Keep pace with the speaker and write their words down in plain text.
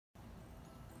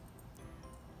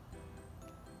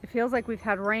It feels like we've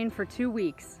had rain for 2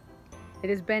 weeks. It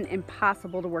has been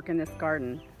impossible to work in this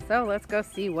garden. So let's go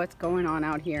see what's going on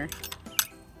out here.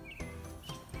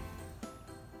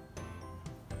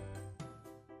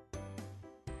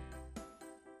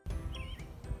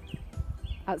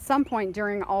 At some point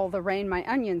during all the rain, my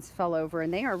onions fell over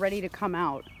and they are ready to come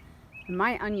out. And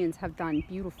my onions have done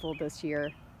beautiful this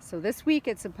year. So this week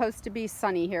it's supposed to be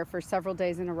sunny here for several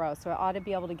days in a row. So I ought to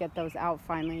be able to get those out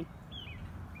finally.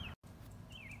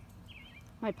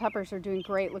 My peppers are doing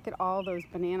great. Look at all those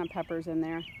banana peppers in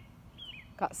there.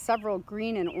 Got several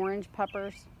green and orange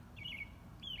peppers.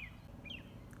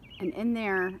 And in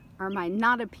there are my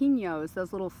jalapenos,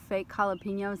 those little fake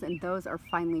jalapenos, and those are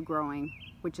finally growing,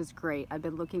 which is great. I've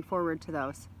been looking forward to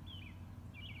those.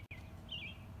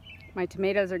 My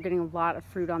tomatoes are getting a lot of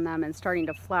fruit on them and starting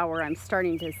to flower. I'm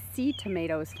starting to see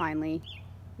tomatoes finally.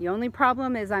 The only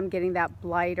problem is I'm getting that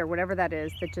blight or whatever that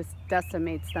is that just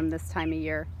decimates them this time of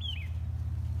year.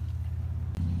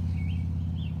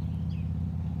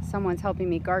 Someone's helping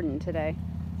me garden today.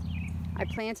 I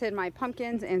planted my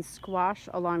pumpkins and squash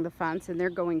along the fence and they're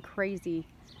going crazy.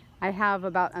 I have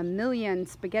about 1 million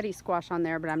spaghetti squash on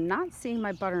there, but I'm not seeing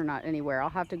my butternut anywhere. I'll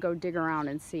have to go dig around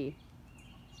and see.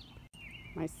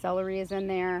 My celery is in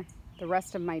there. The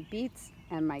rest of my beets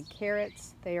and my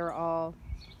carrots, they are all,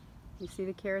 you see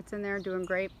the carrots in there doing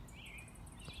great.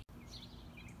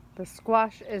 The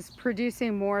squash is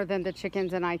producing more than the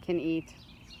chickens and I can eat.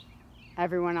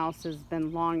 Everyone else has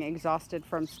been long exhausted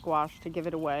from squash to give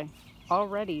it away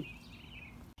already.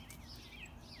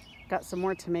 Got some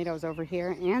more tomatoes over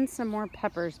here and some more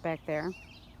peppers back there.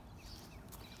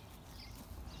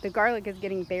 The garlic is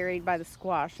getting buried by the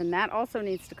squash and that also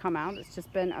needs to come out. It's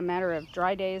just been a matter of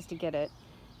dry days to get it.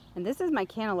 And this is my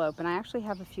cantaloupe and I actually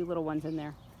have a few little ones in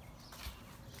there.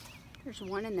 There's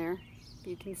one in there, if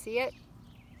you can see it.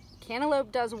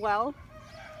 Cantaloupe does well.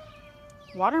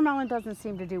 Watermelon doesn't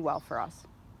seem to do well for us.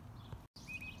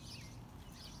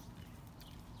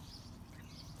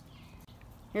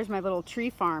 Here's my little tree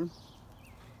farm.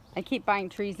 I keep buying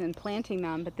trees and planting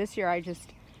them, but this year I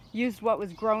just used what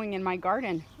was growing in my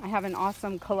garden. I have an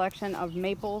awesome collection of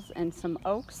maples and some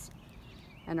oaks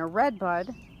and a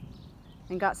redbud,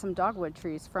 and got some dogwood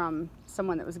trees from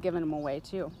someone that was giving them away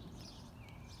too.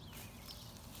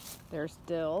 There's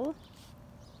dill.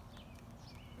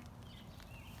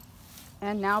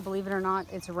 And now, believe it or not,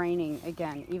 it's raining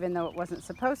again, even though it wasn't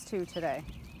supposed to today.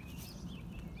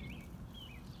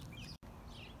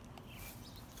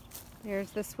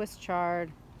 There's the Swiss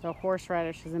chard. The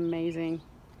horseradish is amazing.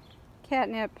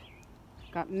 Catnip.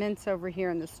 Got mince over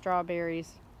here and the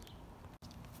strawberries.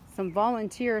 Some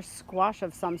volunteer squash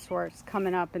of some sorts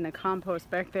coming up in the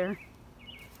compost back there.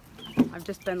 I've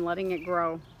just been letting it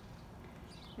grow.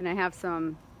 And I have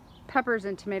some peppers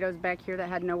and tomatoes back here that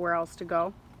had nowhere else to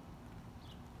go.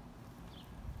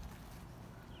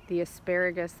 The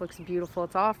asparagus looks beautiful.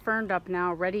 It's all ferned up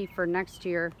now, ready for next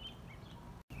year.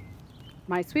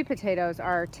 My sweet potatoes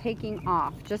are taking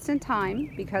off just in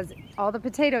time because all the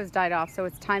potatoes died off, so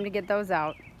it's time to get those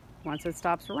out. Once it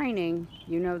stops raining,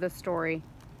 you know the story.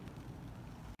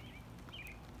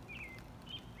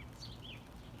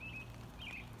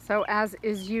 So as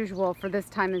is usual for this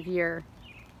time of year,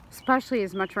 especially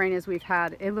as much rain as we've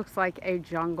had, it looks like a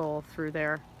jungle through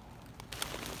there.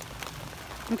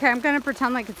 Okay, I'm going to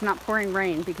pretend like it's not pouring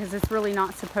rain because it's really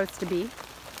not supposed to be.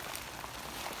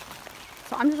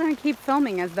 So I'm just going to keep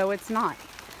filming as though it's not.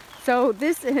 So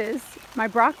this is my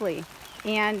broccoli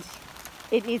and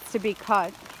it needs to be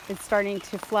cut. It's starting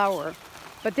to flower.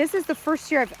 But this is the first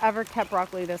year I've ever kept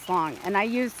broccoli this long. And I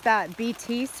used that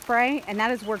BT spray and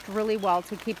that has worked really well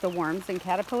to keep the worms and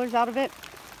caterpillars out of it.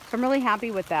 So I'm really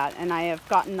happy with that. And I have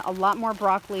gotten a lot more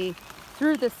broccoli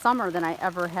through this summer than I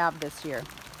ever have this year.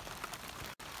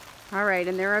 All right,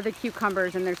 and there are the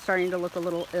cucumbers and they're starting to look a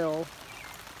little ill.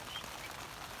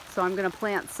 So I'm gonna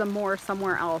plant some more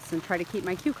somewhere else and try to keep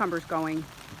my cucumbers going.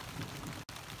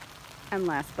 And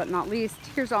last but not least,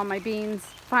 here's all my beans.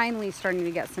 Finally starting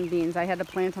to get some beans. I had to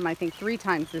plant them, I think, 3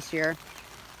 times this year.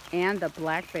 And the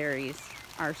blackberries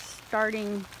are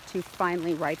starting to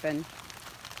finally ripen.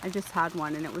 I just had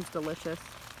one and it was delicious.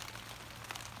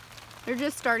 They're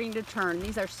just starting to turn.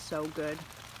 These are so good.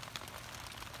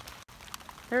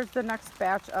 There's the next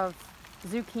batch of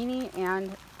zucchini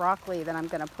and broccoli that I'm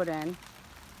gonna put in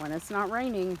when it's not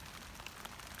raining.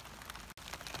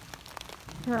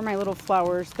 Here are my little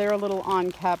flowers. They're a little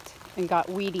unkept and got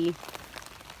weedy,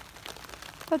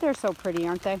 but they're so pretty,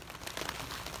 aren't they?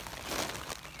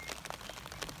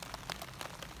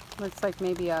 Looks like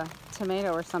maybe a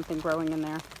tomato or something growing in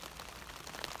there.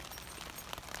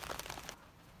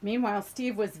 Meanwhile,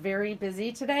 Steve was very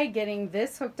busy today getting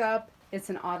this hooked up. It's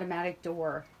an automatic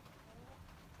door.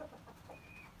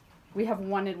 We have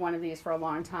wanted one of these for a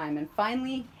long time and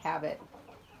finally have it.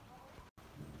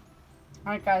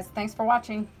 All right, guys, thanks for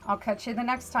watching. I'll catch you the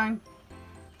next time.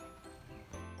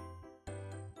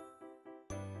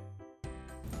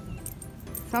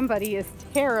 Somebody is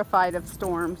terrified of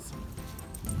storms.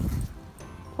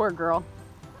 Poor girl.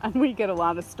 And we get a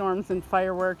lot of storms and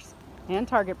fireworks and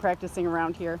target practicing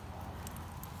around here.